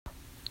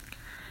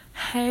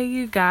Hey,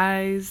 you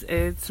guys,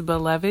 it's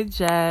Beloved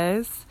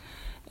Jazz,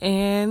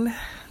 and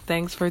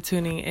thanks for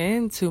tuning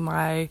in to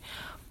my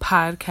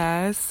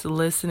podcast,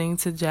 Listening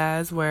to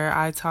Jazz, where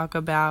I talk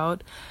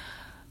about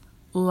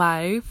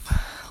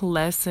life,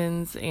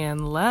 lessons,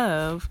 and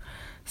love.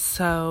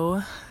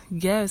 So,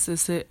 yes,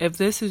 if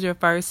this is your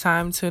first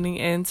time tuning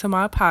in to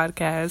my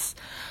podcast,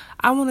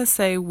 I want to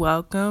say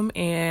welcome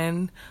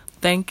and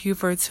thank you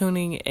for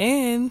tuning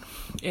in.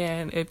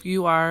 And if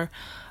you are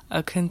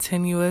a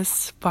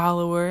continuous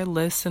follower,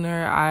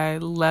 listener, I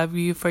love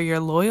you for your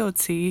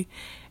loyalty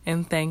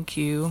and thank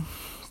you.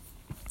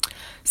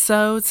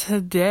 So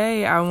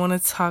today I want to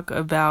talk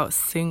about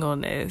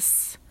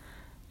singleness.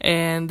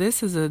 And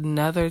this is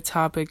another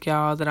topic,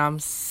 y'all, that I'm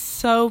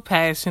so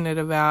passionate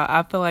about.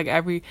 I feel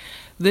like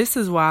this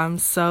is why I'm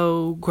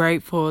so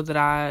grateful that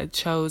I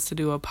chose to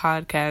do a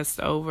podcast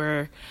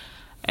over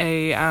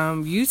a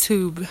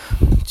YouTube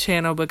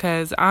channel,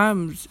 because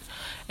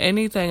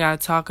anything I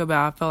talk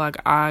about, I feel like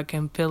I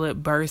can feel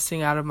it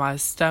bursting out of my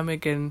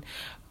stomach and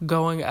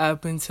going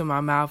up into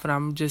my mouth, and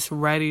I'm just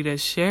ready to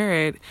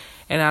share it,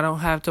 and I don't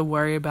have to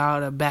worry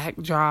about a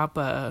backdrop,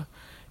 because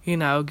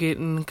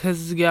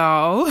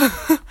y'all,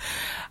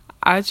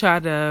 I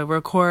tried to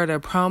record a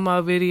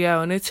promo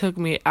video, and it took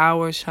me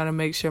hours trying to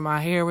make sure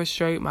my hair was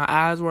straight, my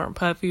eyes weren't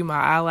puffy, my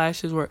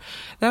eyelashes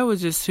that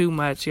was just too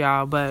much,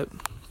 y'all, but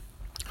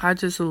I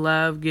just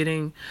love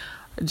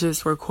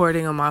just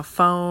recording on my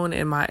phone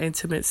in my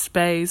intimate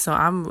space. So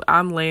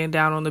I'm laying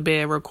down on the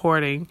bed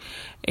recording,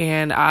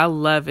 and I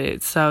love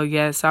it. So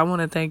yes, I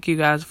want to thank you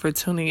guys for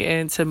tuning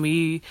in to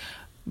me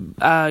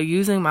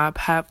using my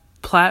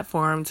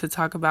platform to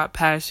talk about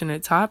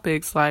passionate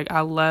topics. Like, I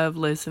love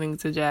listening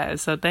to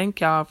jazz. So thank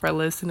y'all for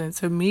listening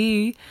to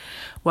me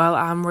while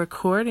I'm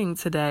recording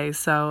today.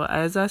 So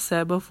as I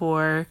said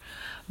before,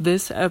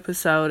 this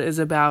episode is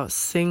about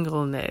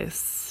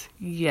singleness.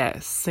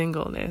 Yes,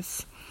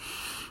 singleness.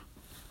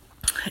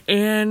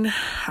 And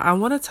I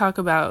want to talk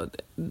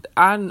about,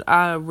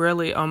 I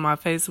really, on my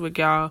Facebook,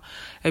 y'all,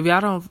 if y'all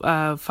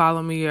don't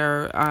follow me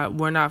or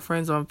we're not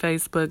friends on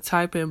Facebook,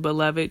 type in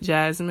Beloved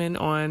Jasmine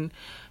on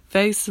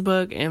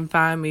Facebook and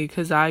find me,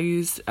 because I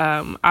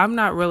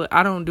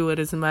don't do it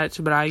as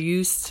much, but I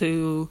used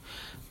to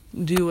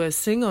do a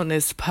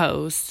singleness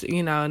post,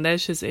 and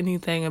that's just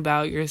anything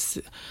about your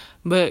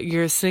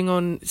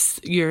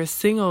singleness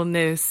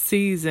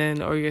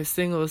season or your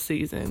single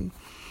season.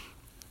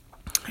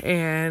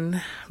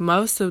 And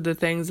most of the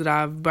things that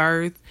I've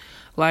birthed,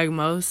 like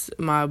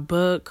my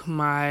book,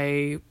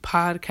 my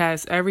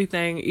podcast,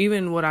 everything,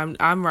 even what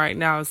I'm right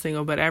now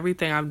single, but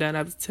everything I've done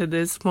up to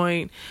this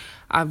point,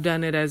 I've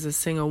done it as a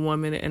single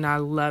woman, and I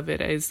love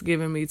it. It's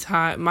given me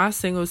time. My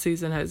single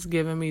season has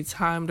given me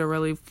time to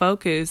really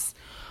focus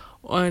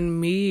on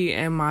me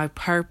and my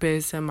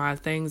purpose and my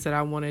things that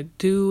I want to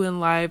do in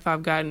life.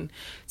 I've gotten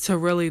to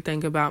really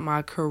think about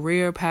my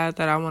career path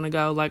that I want to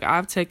go. Like,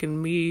 I've taken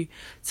me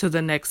to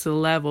the next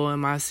level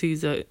in my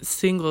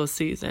single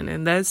season.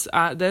 And that's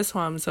why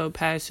I'm so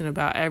passionate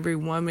about every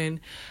woman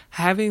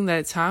having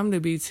that time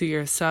to be to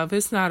yourself.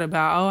 It's not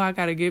about, I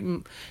got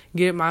to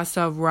get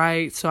myself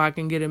right so I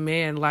can get a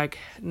man. Like,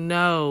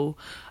 no,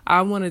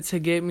 I wanted to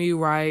get me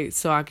right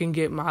so I can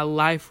get my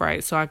life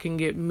right, so I can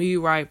get me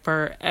right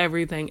for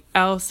everything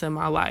else in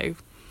my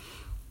life.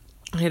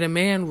 And a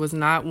man was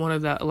not one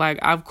of the,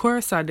 of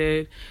course I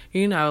did,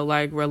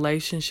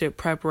 relationship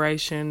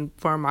preparation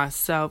for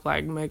myself,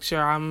 make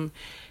sure I'm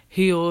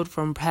healed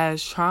from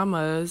past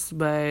traumas.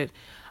 But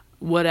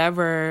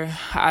whatever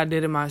I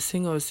did in my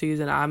single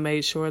season, I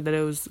made sure that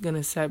it was going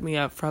to set me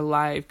up for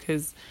life,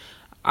 because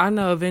I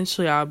know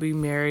eventually I'll be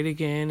married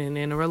again and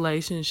in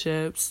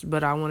relationships,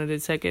 but I wanted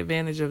to take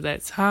advantage of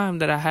that time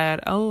that I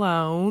had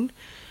alone.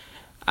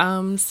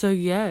 So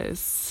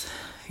yes.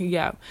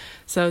 Yeah.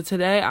 So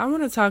today I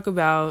want to talk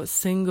about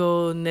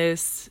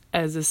singleness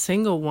as a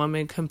single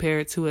woman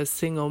compared to a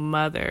single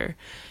mother.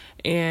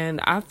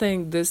 And I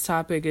think this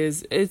topic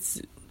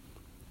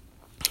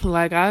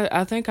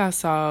I think I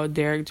saw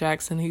Derek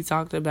Jackson. He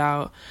talked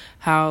about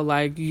how,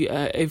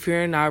 if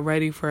you're not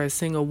ready for a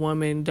single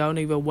woman, don't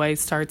even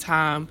waste her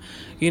time,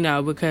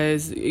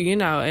 because,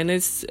 and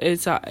it's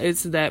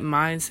that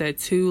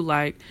mindset too,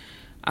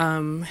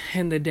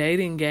 in the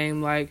dating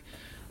game,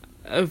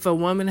 if a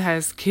woman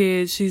has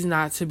kids, she's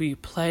not to be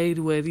played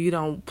with. You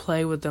don't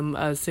play with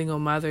a single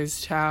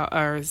mother's child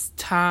or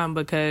time,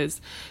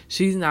 because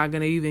she's not going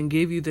to even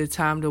give you the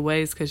time to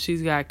waste, because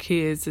she's got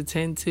kids to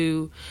tend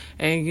to,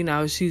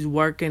 and, she's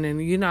working,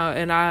 and,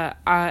 and I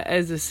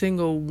as a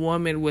single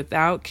woman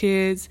without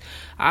kids,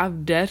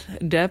 I've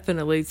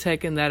definitely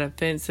taken that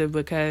offensive,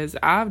 because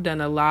I've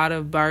done a lot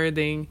of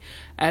birthing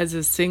as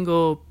a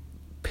single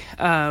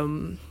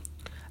woman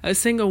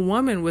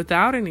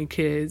without any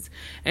kids.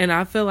 And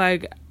I feel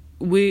like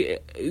we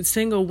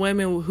single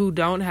women who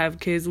don't have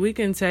kids, we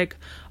can take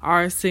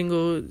our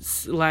single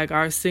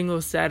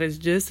status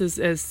just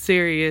as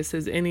serious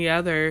as any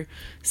other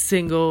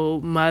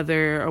single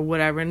mother or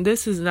whatever. And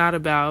this is not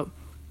about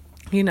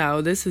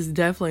This is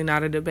definitely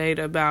not a debate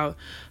about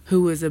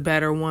who is a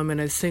better woman,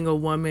 a single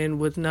woman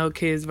with no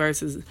kids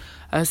versus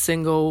a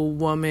single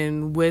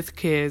woman with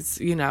kids.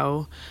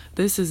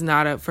 This is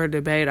not up for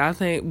debate, I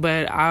think,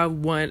 but I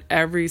want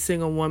every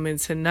single woman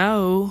to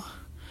know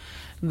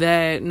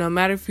that no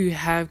matter if you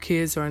have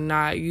kids or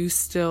not, you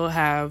still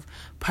have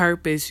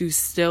purpose. You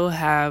still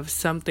have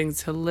something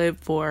to live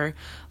for.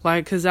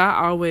 Because I've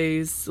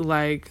always felt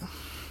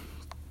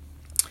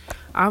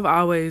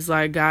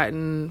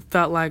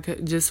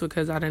like just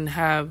because I didn't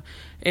have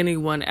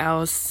anyone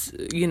else,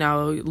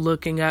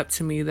 looking up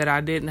to me, that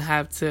I didn't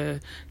have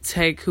to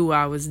take who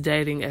I was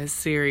dating as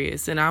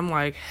serious. And I'm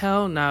like,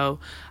 hell no.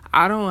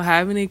 I don't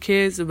have any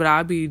kids, but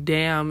I'd be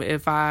damn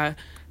if I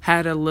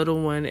had a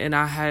little one and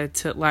I had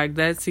to,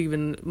 that's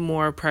even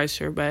more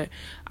pressure. But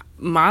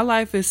my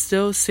life is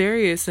still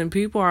serious, and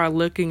people are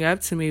looking up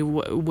to me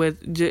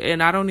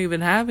and I don't even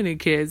have any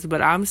kids,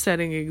 but I'm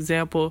setting an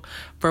example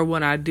for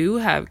when I do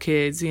have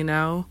kids,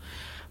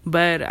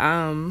 But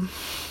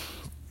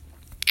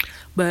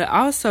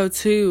also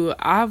too,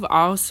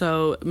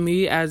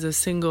 me as a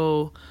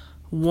single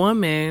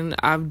woman,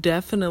 I've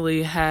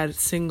definitely had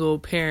single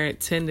parent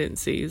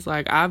tendencies.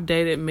 I've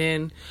dated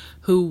men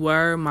who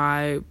were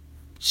my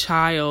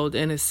child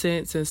in a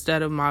sense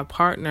instead of my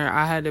partner.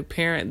 I had to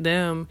parent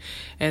them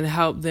and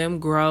help them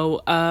grow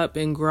up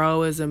and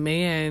grow as a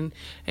man,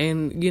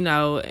 and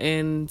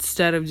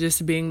instead of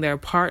just being their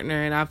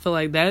partner. And I feel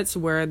like that's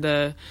where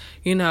the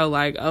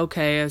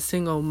a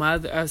single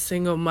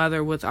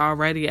mother with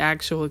already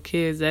actual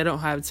kids, they don't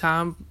have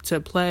time to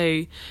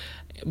play.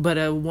 But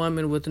a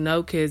woman with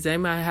no kids, they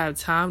might have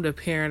time to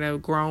parent a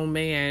grown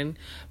man.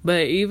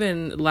 But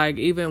even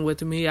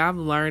with me, I've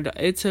learned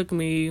it took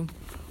me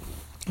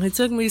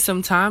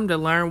some time to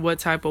learn what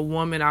type of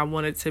woman I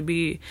wanted to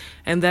be.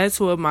 And that's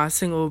what my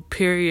single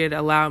period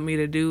allowed me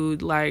to do.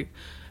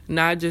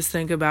 Not just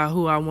think about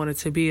who I wanted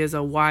to be as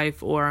a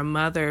wife or a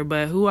mother,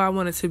 but who I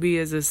wanted to be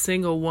as a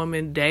single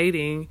woman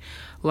dating.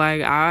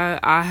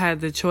 I had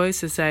the choice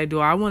to say, do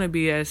I want to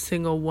be a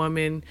single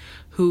woman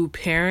who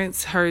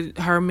parents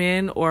her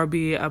men, or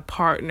be a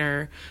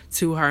partner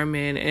to her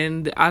men?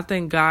 And I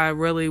think God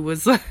really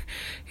was I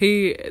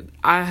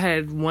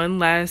had one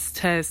last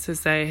test to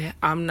say,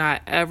 I'm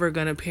not ever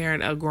going to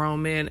parent a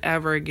grown man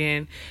ever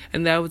again.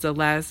 And that was the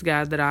last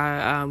guy that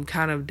I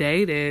kind of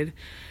dated.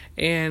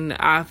 And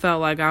I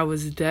felt like I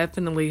was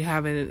definitely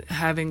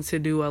having to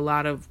do a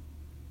lot of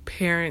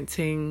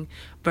parenting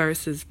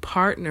versus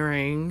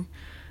partnering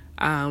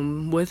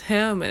with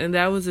him. And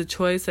that was a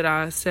choice that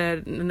I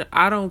said,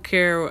 I don't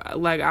care.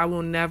 I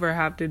will never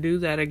have to do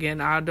that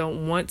again. I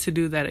don't want to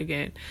do that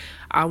again.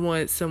 I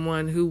want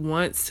someone who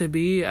wants to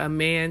be a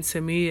man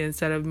to me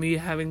instead of me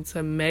having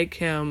to make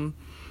him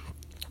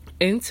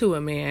into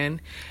a man.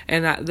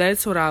 And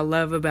that's what I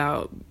love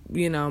about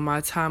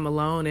my time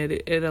alone.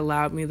 It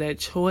allowed me that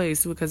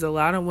choice, because a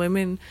lot of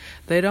women,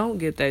 they don't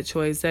get that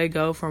choice. They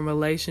go from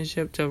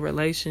relationship to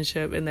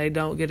relationship and they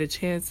don't get a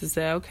chance to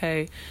say,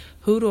 okay,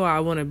 who do I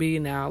want to be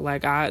now?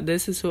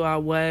 This is who I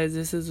was,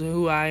 this is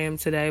who I am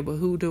today, but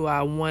who do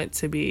I want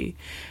to be?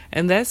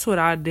 And that's what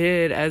I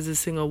did as a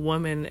single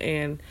woman.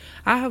 And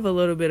I have a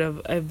little bit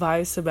of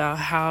advice about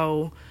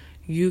how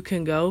you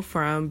can go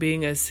from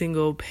being a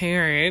single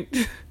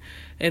parent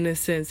in a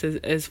sense,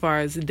 as far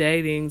as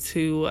dating,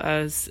 to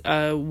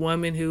a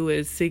woman who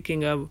is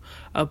seeking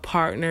a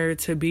partner,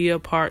 to be a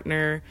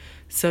partner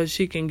so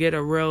she can get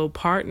a real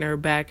partner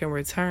back in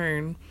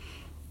return.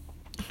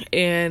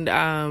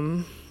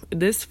 And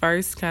this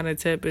first kind of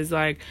tip is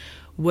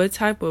what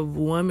type of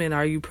woman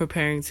are you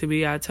preparing to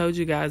be? I told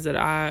you guys that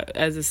I,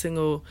 as a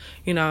single,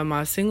 in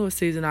my single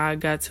season, I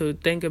got to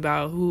think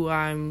about who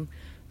I'm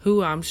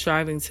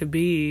striving to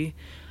be.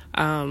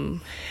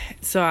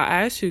 So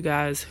I asked you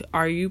guys,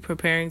 are you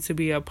preparing to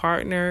be a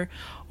partner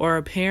or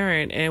a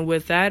parent? And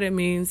with that, it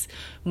means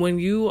when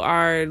you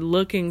are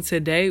looking to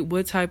date,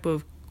 what type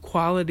of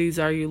qualities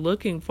are you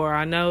looking for?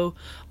 I know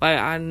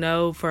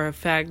for a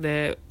fact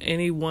that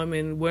any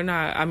woman,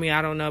 I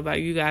don't know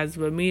about you guys,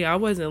 but me, I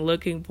wasn't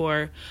looking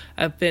for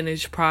a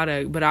finished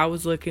product, but I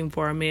was looking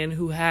for a man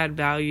who had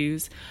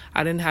values.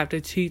 I didn't have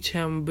to teach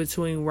him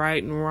between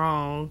right and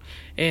wrong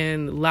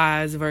and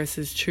lies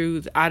versus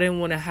truth. I didn't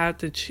want to have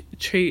to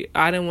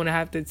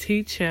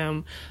teach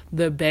him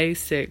the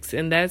basics.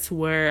 And that's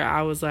where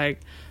I was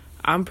like,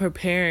 I'm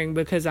preparing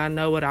because I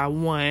know what I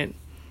want.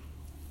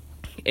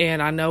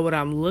 And I know what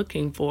I'm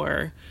looking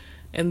for.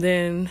 And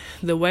then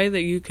the way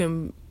that you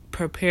can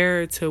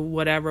prepare to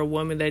whatever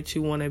woman that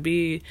you want to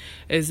be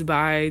is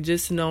by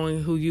just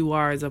knowing who you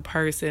are as a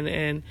person.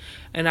 And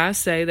I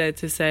say that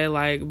to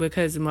say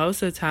because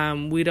most of the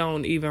time we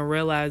don't even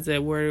realize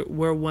that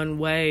we're one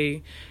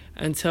way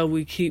until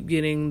we keep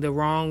getting the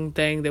wrong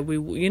thing that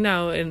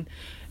and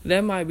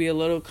that might be a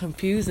little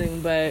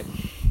confusing. But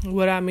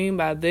what I mean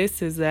by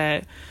this is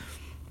that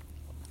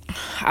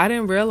I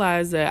didn't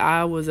realize that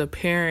I was a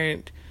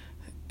parent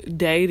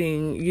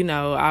dating,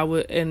 I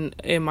would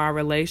in my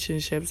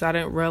relationships. I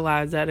didn't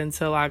realize that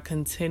until I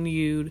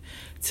continued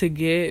to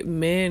get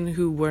men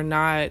who were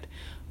not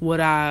what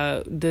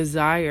I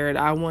desired.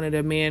 I wanted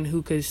a man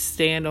who could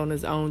stand on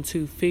his own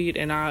 2 feet,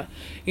 and I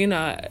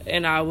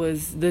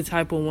was the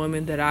type of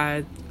woman that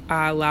I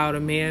allowed a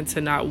man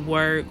to not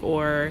work,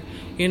 or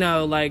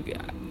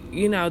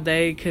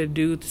they could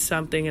do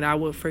something and I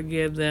would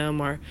forgive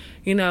them, or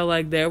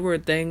there were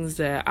things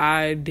that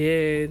I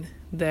did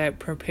that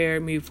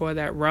prepared me for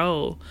that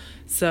role.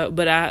 So,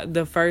 but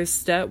the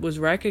first step was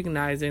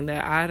recognizing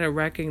that I had to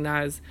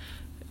recognize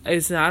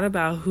it's not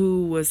about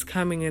who was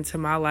coming into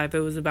my life.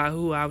 It was about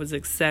who I was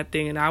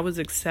accepting. And I was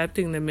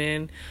accepting the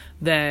men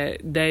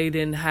that they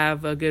didn't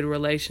have a good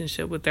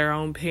relationship with their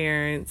own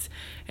parents,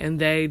 and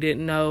they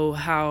didn't know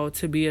how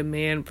to be a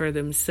man for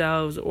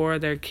themselves or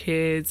their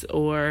kids,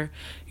 or,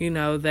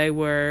 they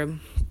were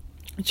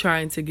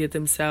trying to get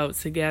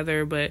themselves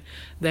together, but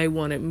they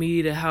wanted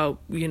me to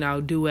help,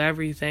 do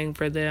everything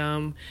for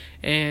them.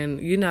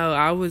 And,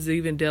 I was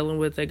even dealing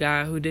with a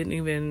guy who didn't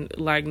even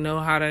know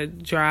how to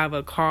drive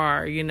a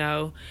car,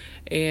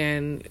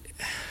 and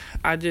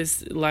I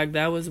just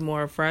that was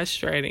more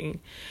frustrating.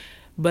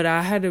 But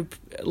I had to,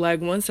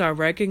 once I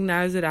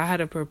recognized it, I had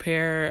to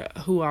prepare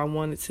who I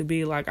wanted to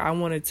be. I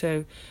wanted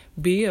to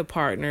be a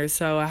partner,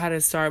 so I had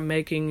to start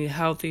making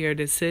healthier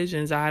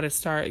decisions. I had to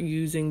start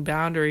using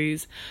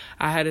boundaries.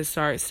 I had to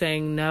start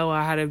saying no.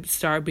 I had to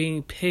start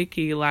being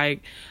picky.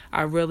 I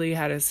really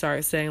had to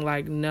start saying,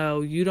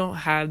 no, you don't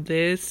have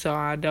this, so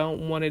I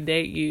don't want to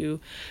date you.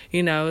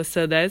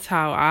 So that's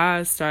how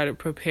I started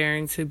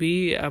preparing to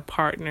be a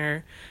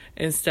partner,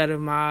 instead of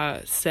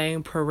my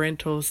same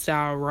parental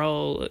style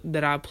role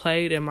that I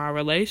played in my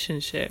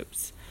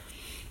relationships.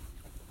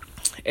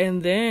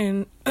 And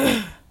then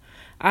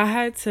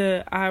I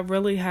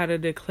really had to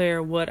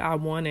declare what I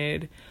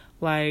wanted,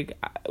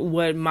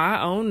 what my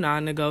own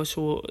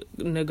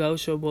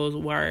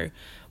non-negotiables were,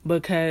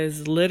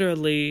 because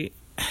literally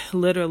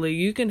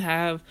you can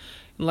have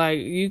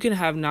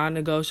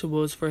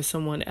non-negotiables for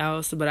someone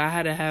else, but I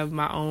had to have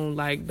my own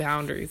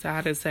boundaries. I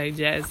had to say,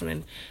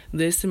 Jasmine,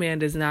 this man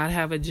does not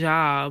have a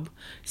job,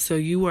 so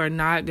you are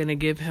not going to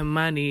give him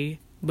money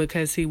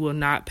because he will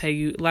not pay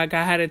you. I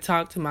had to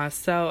talk to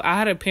myself. I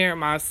had to parent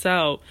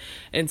myself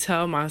and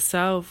tell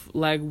myself,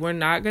 we're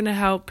not going to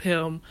help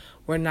him.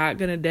 We're not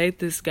going to date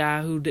this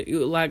guy who,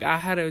 I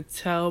had to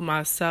tell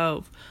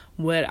myself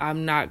what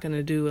I'm not going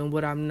to do and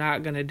what I'm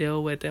not going to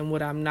deal with and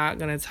what I'm not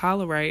going to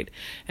tolerate.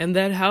 And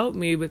that helped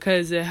me,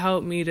 because it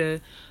helped me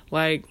to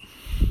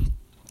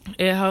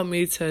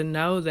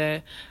know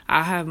that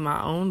I have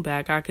my own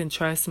back. I can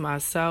trust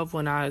myself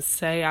when I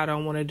say I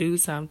don't want to do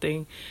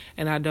something,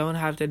 and I don't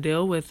have to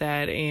deal with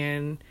that.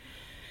 And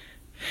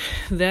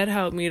that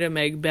helped me to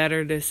make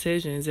better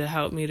decisions. It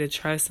helped me to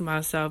trust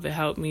myself. It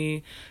helped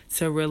me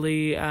to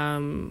really,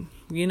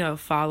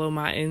 follow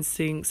my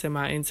instincts and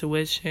my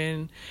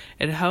intuition.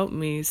 It helped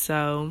me.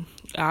 So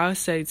I'll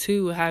say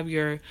too,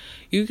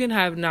 you can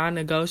have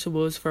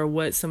non-negotiables for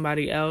what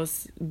somebody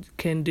else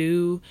can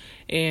do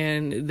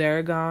and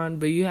they're gone,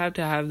 but you have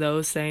to have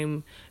those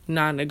same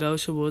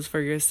non-negotiables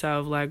for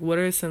yourself. What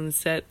are some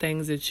set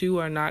things that you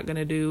are not going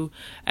to do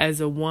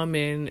as a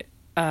woman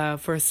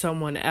for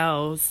someone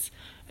else,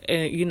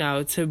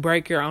 and to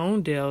break your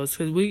own deals?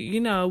 Because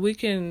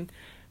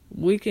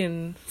we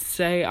can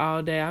say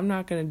all day, I'm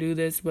not going to do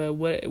this, but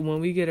when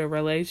we get a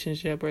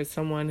relationship or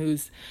someone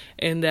who's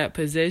in that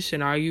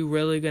position, are you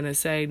really going to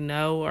say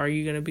no? Are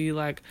you going to be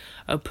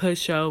a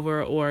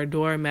pushover or a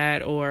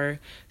doormat, or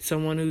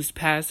someone who's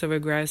passive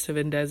aggressive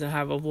and doesn't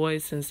have a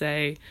voice and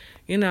say,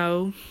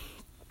 So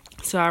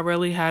I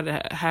really had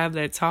to have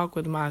that talk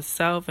with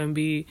myself and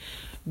be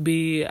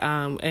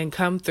and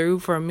come through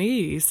for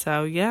me.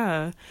 So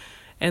yeah.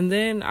 And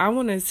then I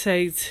want to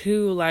say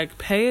too,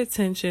 pay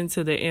attention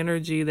to the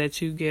energy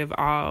that you give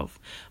off,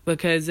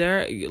 because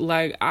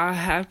I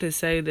have to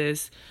say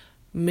this,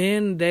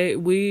 men,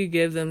 we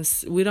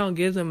don't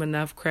give them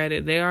enough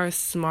credit. They are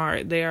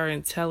smart. They are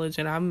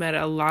intelligent. I've met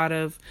a lot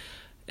of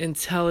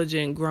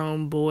intelligent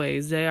grown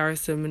boys. They are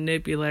some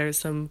manipulators,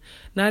 some,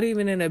 not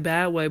even in a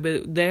bad way,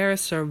 but they're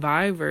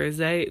survivors.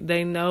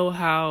 They know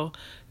how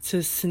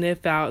to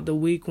sniff out the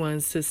weak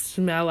ones, to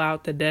smell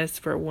out the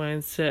desperate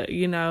ones,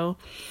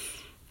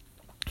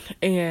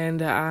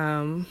 and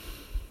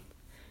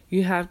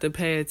you have to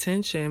pay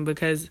attention,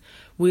 because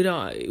we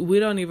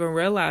don't even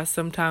realize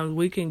sometimes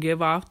we can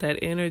give off that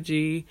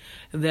energy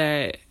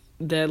that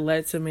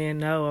lets a man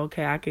know,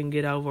 okay, I can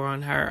get over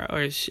on her,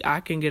 or I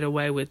can get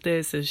away with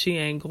this, and she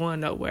ain't going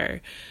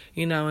nowhere,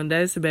 and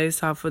that's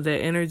based off of the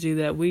energy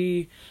that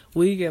we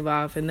give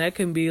off. And that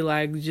can be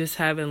just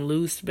having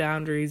loose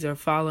boundaries, or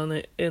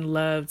falling in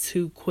love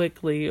too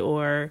quickly,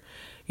 or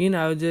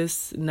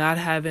just not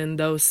having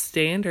those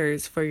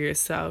standards for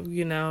yourself,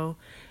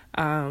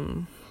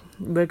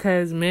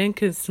 because men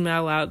can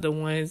smell out the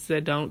ones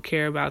that don't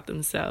care about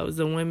themselves,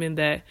 the women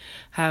that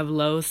have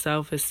low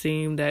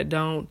self-esteem, that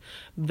don't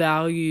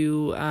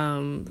value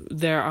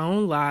their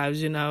own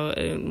lives,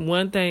 And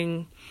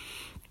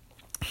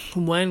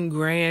one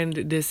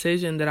grand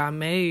decision that I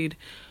made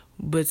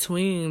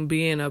between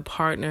being a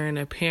partner and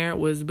a parent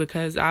was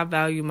because I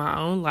value my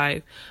own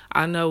life.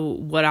 I know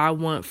what I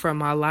want from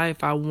my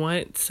life. I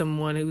want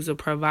someone who's a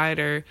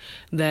provider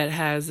that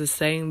has the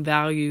same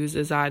values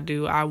as I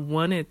do. I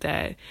wanted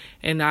that.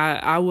 And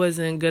I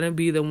wasn't going to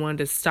be the one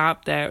to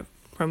stop that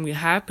from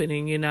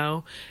happening, and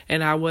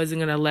I wasn't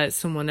going to let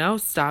someone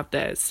else stop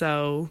that.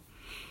 So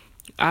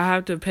I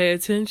have to pay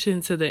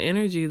attention to the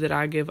energy that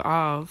I give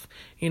off,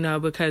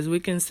 because we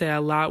can say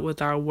a lot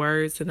with our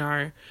words and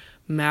our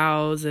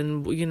mouths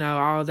and,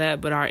 all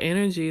that, but our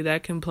energy,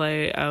 that can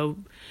play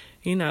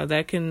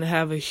that can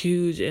have a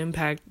huge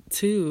impact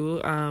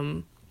too.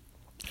 And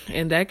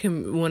that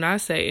can, when I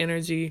say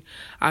energy,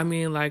 I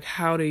mean, like,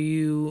 how do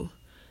you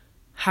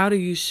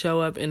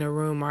show up in a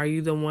room? Are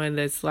you the one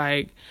that's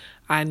like,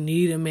 I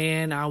need a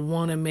man, I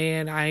want a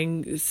man, I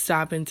ain't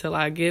stopping till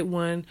I get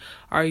one?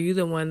 Are you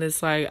the one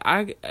that's like,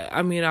 I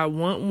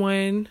want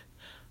one,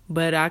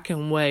 but I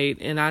can wait,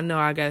 and I know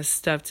I got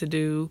stuff to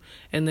do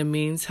in the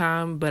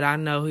meantime, but I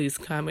know he's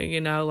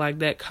coming, like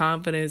that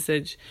confidence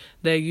that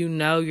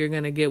you're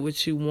going to get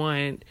what you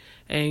want,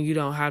 and you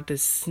don't have to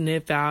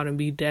sniff out and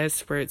be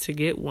desperate to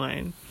get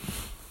one.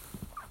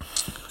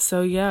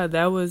 So yeah,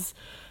 that was,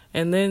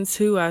 and then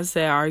too, I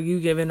say, are you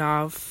giving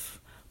off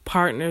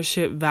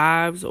partnership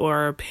vibes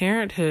or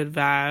parenthood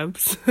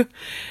vibes?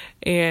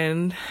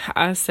 And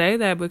I say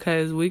that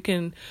because we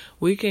can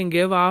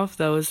give off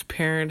those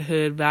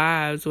parenthood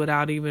vibes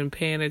without even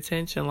paying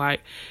attention.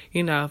 Like,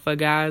 if a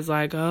guy's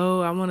like,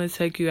 oh, I want to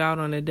take you out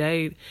on a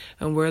date,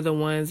 and we're the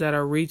ones that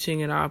are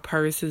reaching in our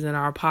purses and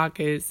our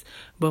pockets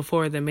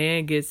before the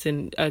man gets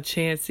a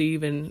chance to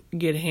even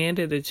get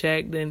handed the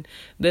check, then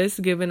that's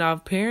giving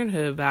off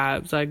parenthood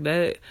vibes. Like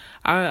that,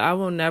 I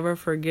will never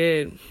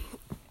forget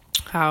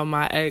how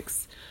my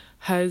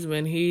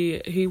ex-husband,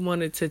 he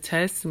wanted to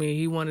test me.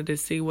 He wanted to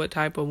see what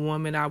type of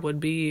woman I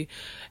would be.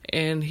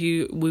 And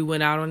we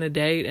went out on a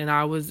date, and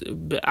I was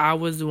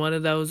one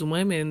of those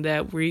women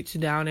that reached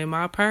down in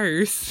my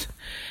purse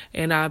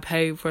and I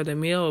paid for the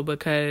meal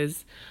but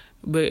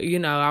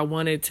I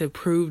wanted to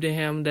prove to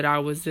him that I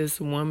was this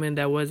woman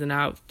that wasn't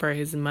out for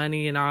his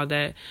money and all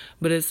that.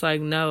 But it's like,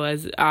 no,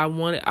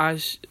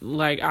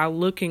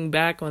 looking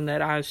back on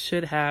that, I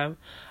should have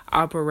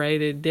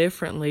operated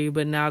differently.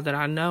 But now that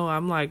I know,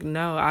 I'm like,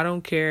 no, I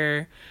don't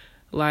care.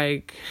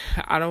 Like,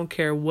 I don't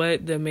care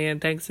what the man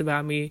thinks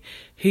about me.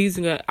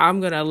 I'm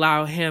going to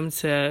allow him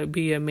to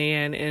be a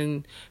man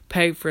and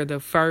pay for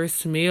the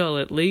first meal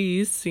at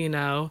least,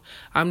 I'm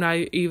not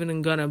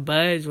even going to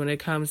budge when it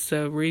comes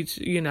to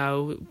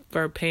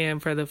for paying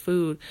for the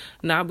food.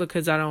 Not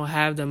because I don't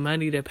have the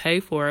money to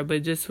pay for it,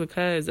 but just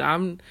because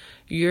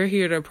you're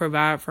here to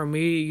provide for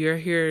me. You're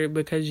here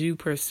because you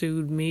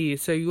pursued me.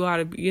 So you ought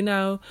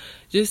to,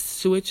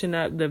 just switching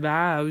up the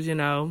vibes,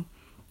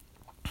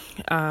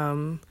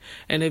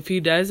 and if he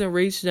doesn't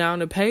reach down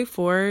to pay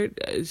for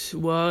it,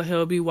 well,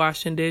 he'll be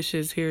washing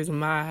dishes. Here's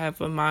half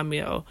of my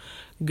meal.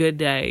 Good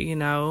day,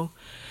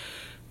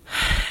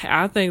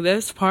 I think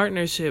that's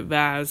partnership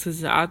vibes,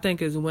 because I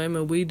think as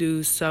women, we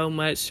do so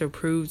much to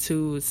prove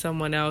to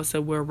someone else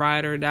that we're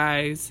ride or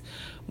dies.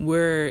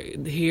 We're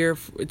here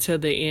to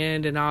the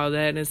end and all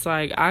that. And it's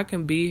like, I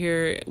can be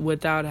here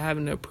without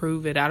having to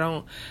prove it. I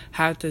don't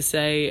have to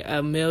say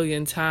a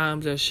million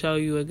times or show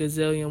you a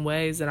gazillion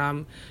ways that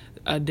I'm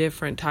a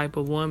different type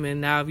of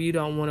woman. Now, if you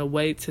don't want to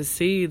wait to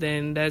see,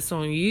 then that's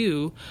on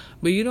you,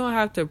 but you don't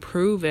have to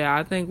prove it.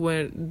 I think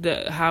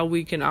how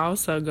we can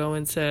also go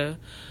into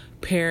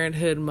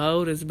parenthood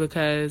mode is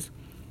because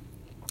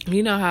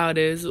you know how it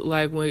is,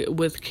 like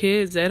with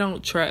kids, they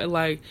don't try,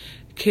 like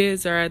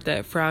kids are at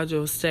that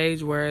fragile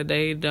stage where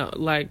they don't,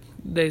 like,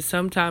 they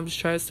sometimes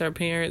trust their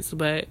parents,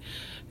 but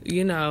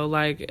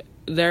like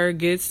there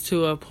gets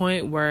to a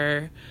point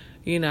where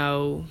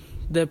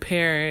the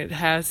parent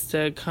has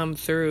to come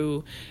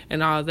through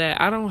and all that.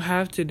 I don't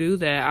have to do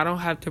that. I don't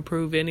have to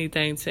prove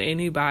anything to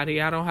anybody.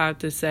 I don't have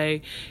to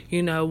say,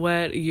 you know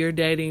what, you're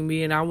dating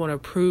me and I want to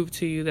prove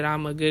to you that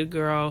I'm a good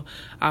girl.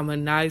 I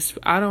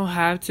don't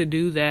have to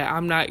do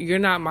that. You're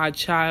not my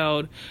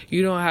child.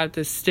 You don't have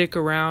to stick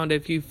around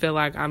if you feel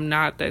like I'm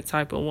not that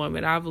type of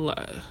woman. I grew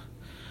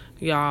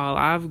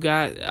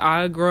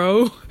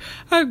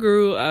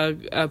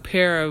a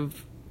pair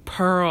of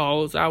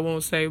pearls. I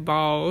won't say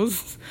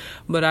balls,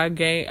 but I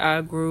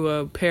grew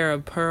a pair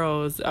of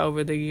pearls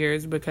over the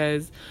years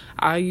because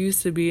I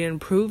used to be in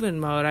proving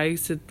mode. I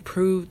used to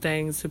prove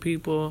things to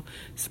people,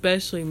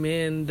 especially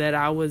men, that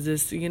I was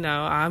this,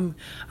 I'm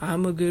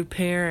a good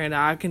parent.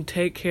 I can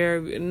take care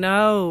of you.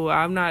 No,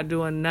 I'm not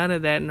doing none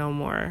of that no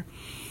more.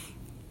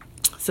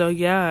 So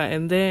yeah,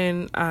 and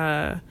then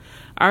I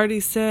already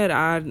said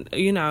I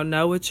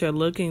know what you're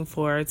looking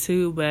for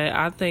too, but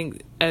I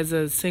think as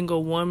a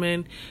single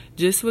woman,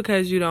 just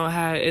because you don't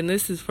have, and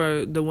this is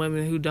for the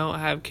women who don't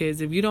have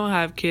kids, if you don't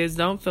have kids,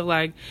 don't feel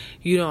like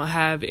you don't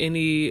have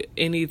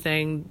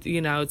anything,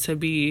 to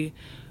be,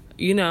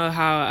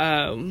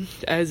 how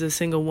as a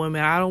single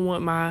woman, I don't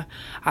want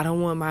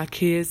my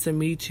kids to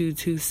meet you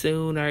too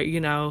soon, or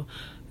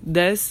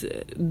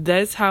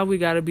That's how we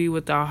got to be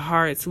with our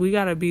hearts. We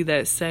got to be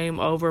that same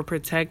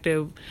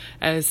overprotective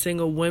as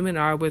single women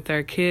are with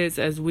their kids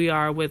as we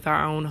are with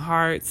our own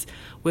hearts,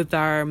 with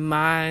our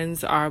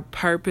minds, our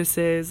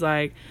purposes.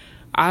 Like,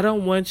 I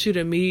don't want you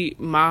to meet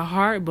my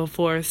heart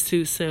before it's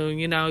too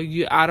soon.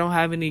 I don't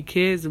have any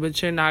kids,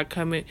 but you're not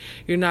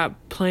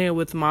playing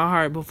with my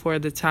heart before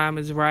the time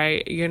is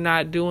right.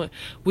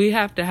 We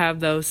have to have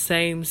those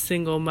same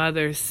single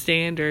mother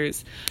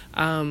standards,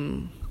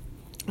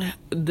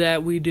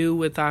 that we do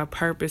with our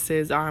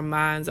purposes, our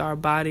minds, our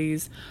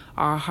bodies,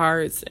 our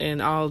hearts,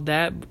 and all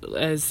that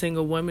as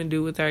single women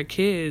do with our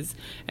kids.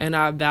 And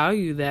I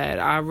value that.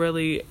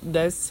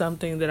 That's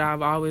something that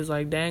I've always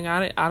dang,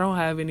 I don't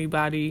have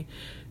anybody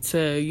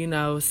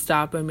to,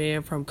 stop a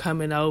man from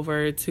coming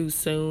over too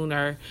soon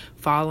or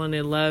falling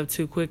in love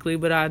too quickly.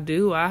 But I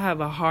do. I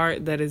have a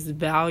heart that is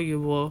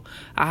valuable.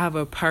 I have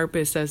a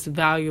purpose that's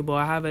valuable.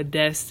 I have a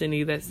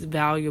destiny that's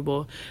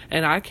valuable.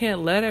 And I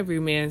can't let every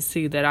man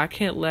see that. I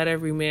can't let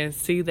every man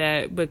see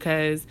that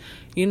because,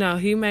 he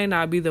may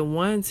not be the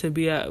one to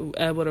be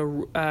able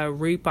to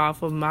reap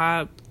off of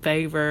my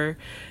favor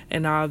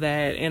and all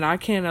that. And I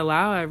can't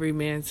allow every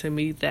man to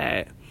meet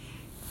that.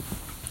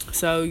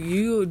 So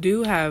you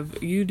do have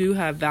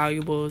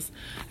valuables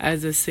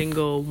as a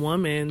single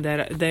woman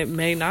that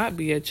may not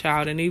be a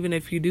child. And even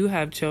if you do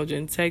have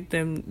children, take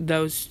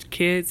those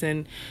kids,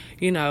 and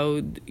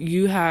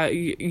you have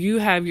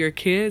your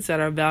kids that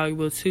are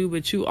valuable too,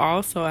 but you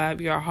also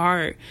have your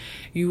heart.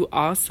 You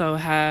also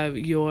have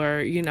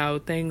your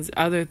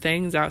other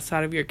things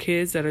outside of your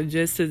kids that are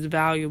just as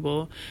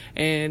valuable.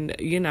 And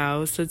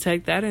so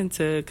take that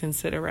into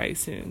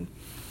consideration.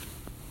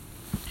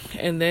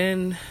 And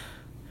then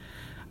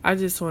I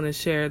just want to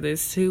share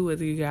this too with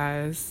you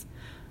guys.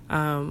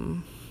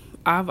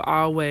 I've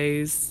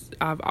always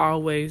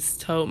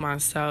told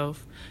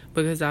myself,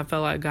 because I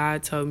felt like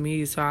God told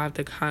me, so I have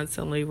to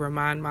constantly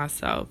remind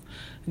myself,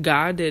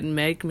 God didn't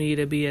make me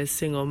to be a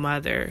single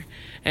mother.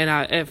 And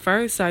at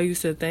first I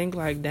used to think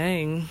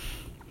dang,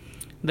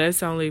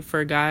 that's only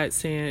for God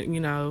saying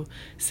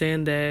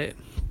that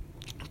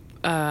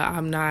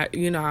I'm not,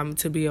 I'm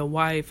to be a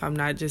wife. I'm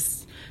not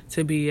just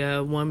to be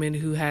a woman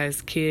who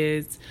has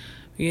kids,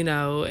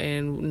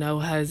 and no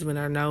husband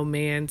or no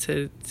man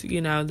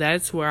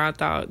that's where I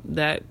thought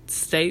that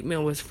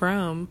statement was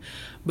from.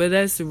 But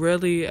that's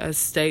really a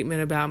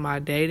statement about my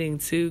dating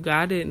too.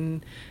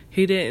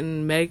 He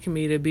didn't make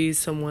me to be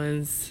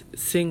someone's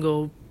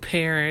single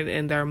parent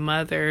and their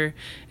mother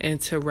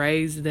and to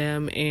raise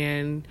them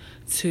and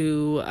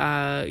to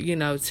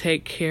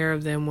take care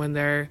of them when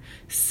they're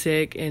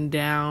sick and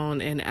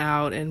down and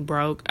out and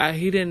broke.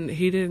 He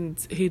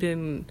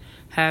didn't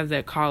have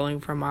that calling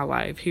for my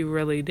life. He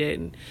really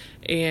didn't.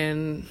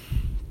 And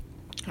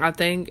I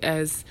think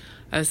as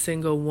a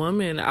single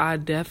woman, I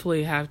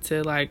definitely have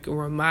to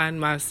remind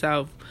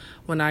myself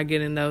when I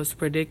get in those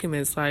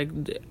predicaments,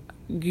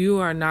 you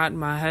are not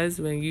my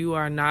husband. You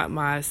are not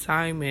my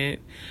assignment.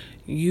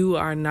 You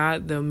are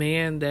not the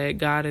man that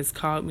God has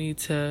called me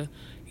to,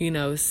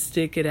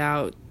 stick it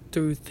out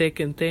through thick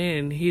and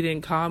thin. He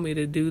didn't call me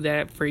to do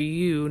that for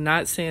you.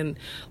 Not saying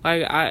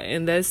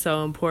and that's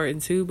so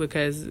important too,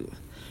 because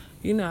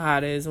you know how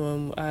it is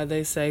when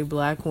they say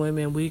black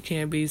women, we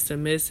can't be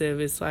submissive.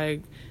 It's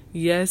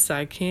yes,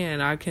 I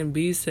can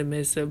be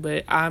submissive,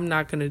 but I'm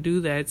not going to do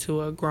that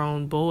to a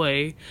grown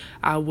boy.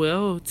 I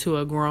will to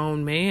a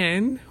grown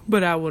man,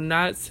 but I will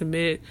not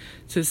submit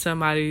to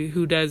somebody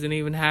who doesn't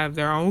even have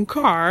their own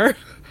car.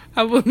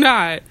 I will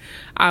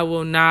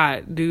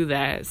not do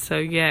that. So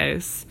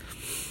yes.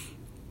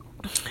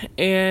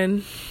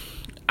 And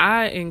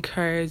I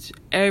encourage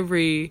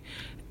every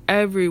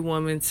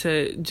woman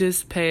to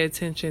just pay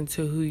attention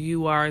to who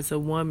you are as a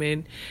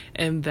woman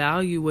and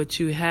value what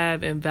you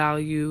have and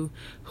value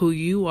who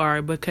you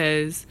are,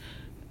 because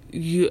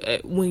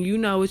when you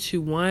know what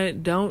you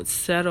want, don't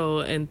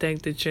settle and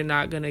think that you're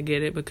not going to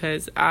get it,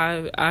 because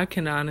I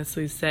can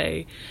honestly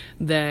say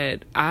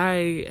that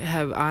I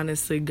have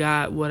honestly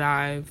got what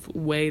I've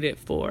waited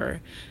for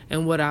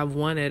and what I've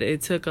wanted.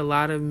 It took a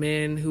lot of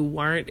men who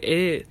weren't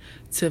it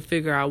to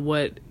figure out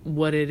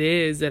what it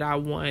is that I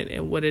want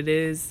and what it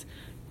is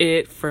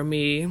for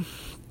me.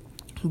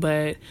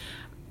 But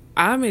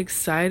I'm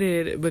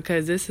excited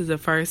because this is the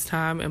first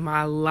time in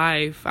my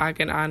life I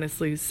can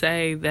honestly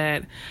say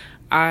that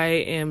I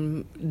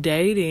am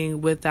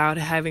dating without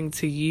having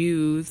to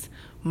use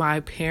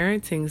my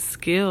parenting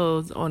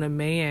skills on a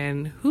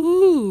man.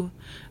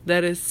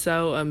 That is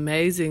so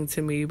amazing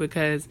to me,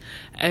 because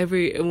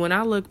when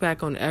I look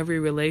back on every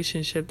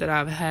relationship that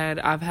I've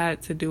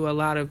had to do a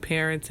lot of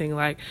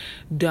parenting.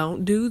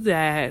 Don't do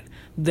that.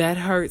 That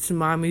hurts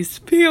mommy's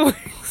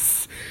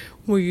feelings.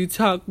 when you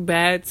talk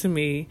bad to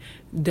me,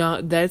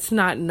 that's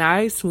not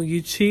nice. When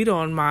you cheat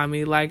on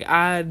mommy,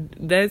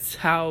 that's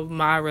how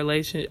my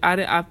relationship,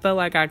 I felt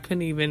like I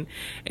couldn't even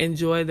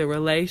enjoy the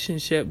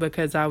relationship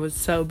because I was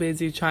so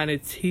busy trying to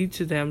teach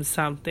them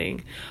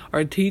something,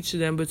 or teach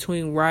them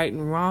between right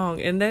and wrong,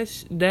 and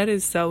that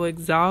is so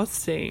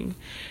exhausting.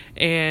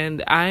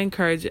 And I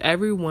encourage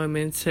every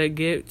woman to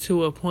get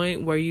to a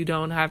point where you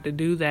don't have to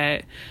do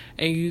that,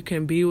 and you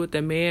can be with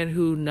a man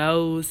who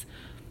knows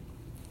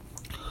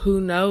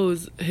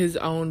his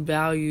own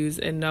values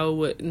and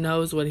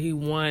knows what he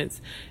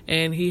wants,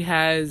 and he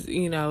has,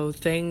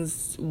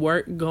 things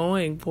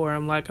going for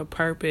him, like a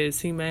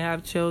purpose. He may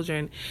have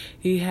children.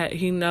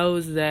 He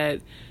knows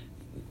that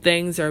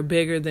things are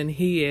bigger than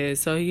he is,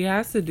 so he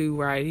has to do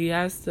right. He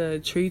has to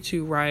treat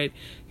you right.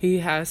 He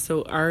has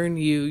to earn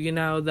you.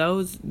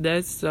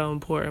 That's so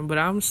important. But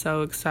I'm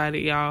so excited,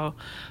 y'all,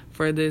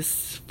 for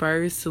this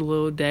first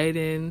little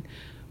dating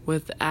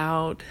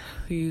without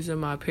using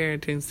my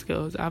parenting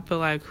skills. I feel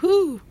like,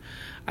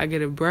 I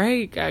get a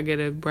break.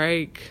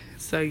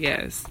 So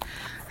yes,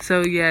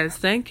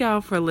 thank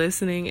y'all for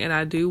listening. And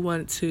I do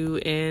want to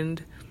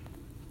end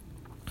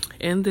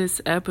this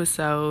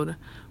episode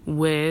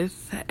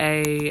with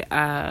a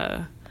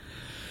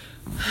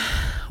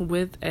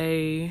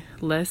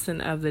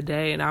lesson of the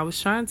day. And I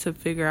was trying to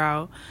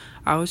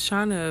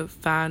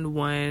find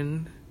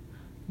one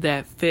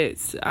that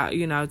fits.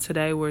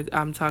 Today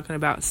I'm talking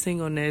about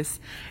singleness,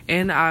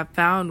 and I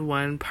found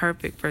one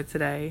perfect for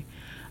today.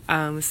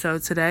 So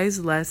today's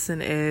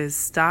lesson is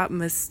stop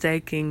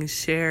mistaking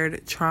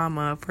shared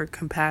trauma for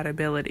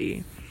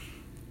compatibility.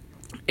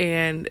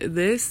 And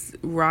this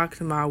rocked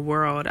my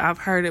world. I've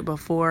heard it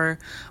before,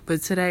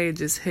 but today it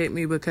just hit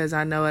me because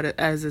I know it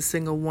as a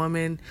single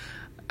woman.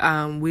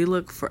 I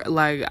look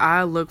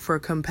for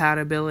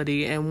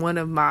compatibility, and one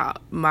of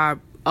my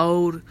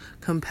old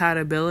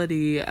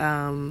compatibility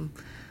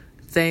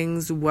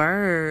things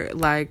were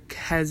like,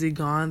 has he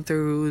gone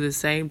through the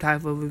same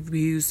type of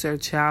abuse or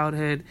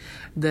childhood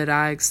that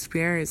I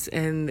experienced?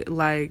 And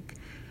like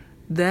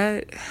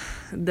that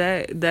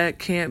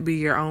can't be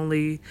your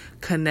only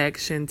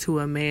connection to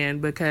a man,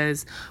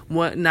 because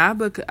what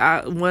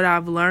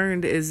I've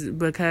learned is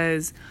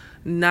because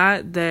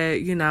not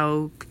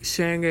that,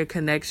 sharing a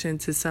connection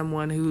to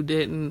someone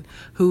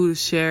who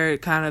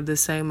shared kind of the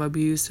same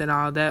abuse and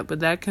all that,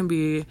 but that can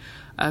be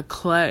a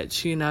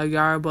clutch. Y'all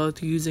are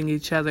both using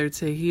each other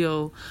to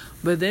heal.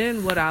 But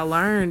then what I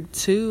learned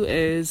too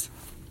is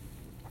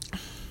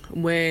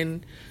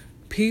when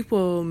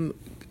people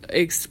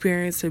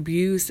experience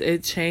abuse,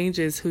 it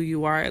changes who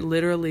you are. It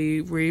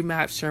literally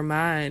remaps your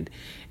mind.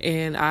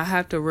 And I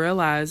have to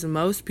realize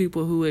most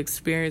people who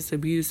experience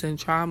abuse and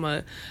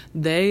trauma,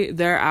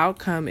 their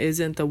outcome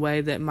isn't the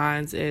way that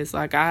mine is.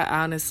 Like, I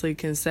honestly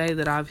can say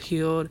that I've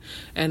healed,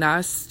 and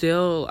I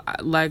still I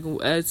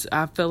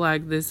feel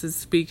like this is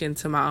speaking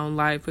to my own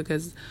life,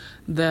 because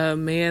the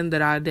man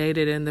that I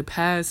dated in the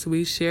past,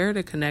 we shared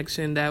a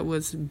connection that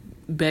was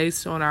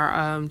based on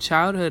our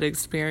childhood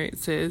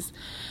experiences.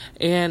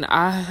 And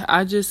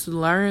I just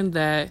learned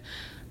that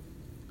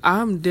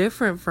I'm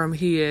different from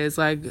he is.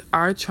 Like,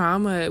 our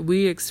trauma,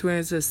 we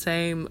experience the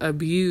same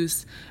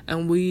abuse,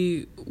 and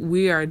we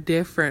are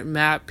different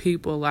map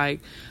people.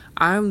 Like,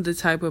 I'm the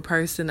type of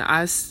person,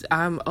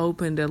 I'm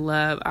open to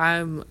love.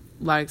 I'm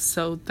like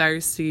so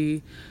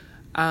thirsty,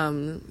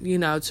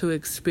 to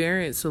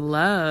experience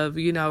love,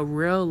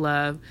 real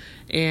love.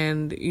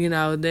 And,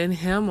 then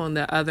him, on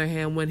the other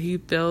hand, when he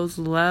feels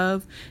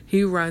love,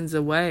 he runs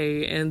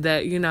away. And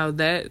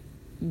that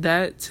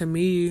to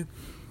me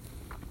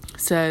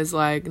says,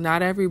 like,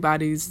 not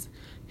everybody's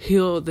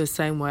healed the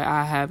same way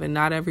I have, and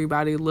not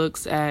everybody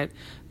looks at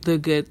the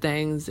good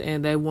things,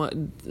 and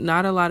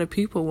not a lot of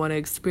people want to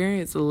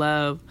experience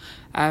love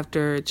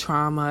after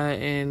trauma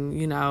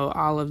and,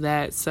 all of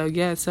that. So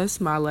yes, that's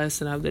my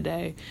lesson of the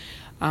day.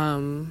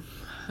 Don't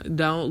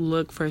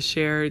look for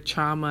shared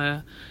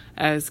trauma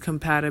as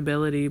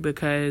compatibility,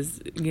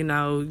 because,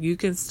 you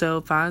can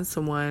still find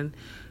someone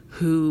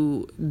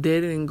who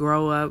didn't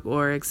grow up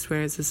or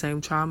experience the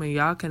same trauma.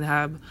 Y'all can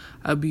have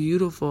a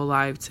beautiful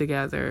life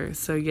together.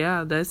 So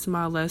yeah, that's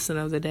my lesson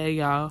of the day,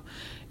 y'all.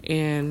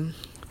 And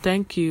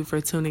thank you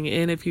for tuning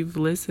in. If you've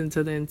listened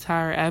to the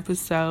entire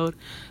episode,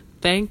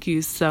 thank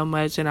you so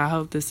much. And I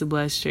hope this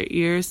blessed your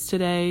ears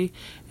today.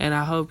 And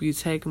I hope you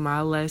take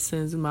my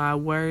lessons, my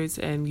words,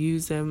 and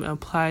use them,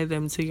 apply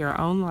them to your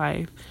own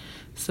life.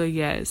 So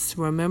yes,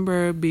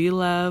 remember, be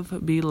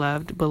loved,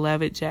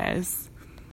 beloved Jazz.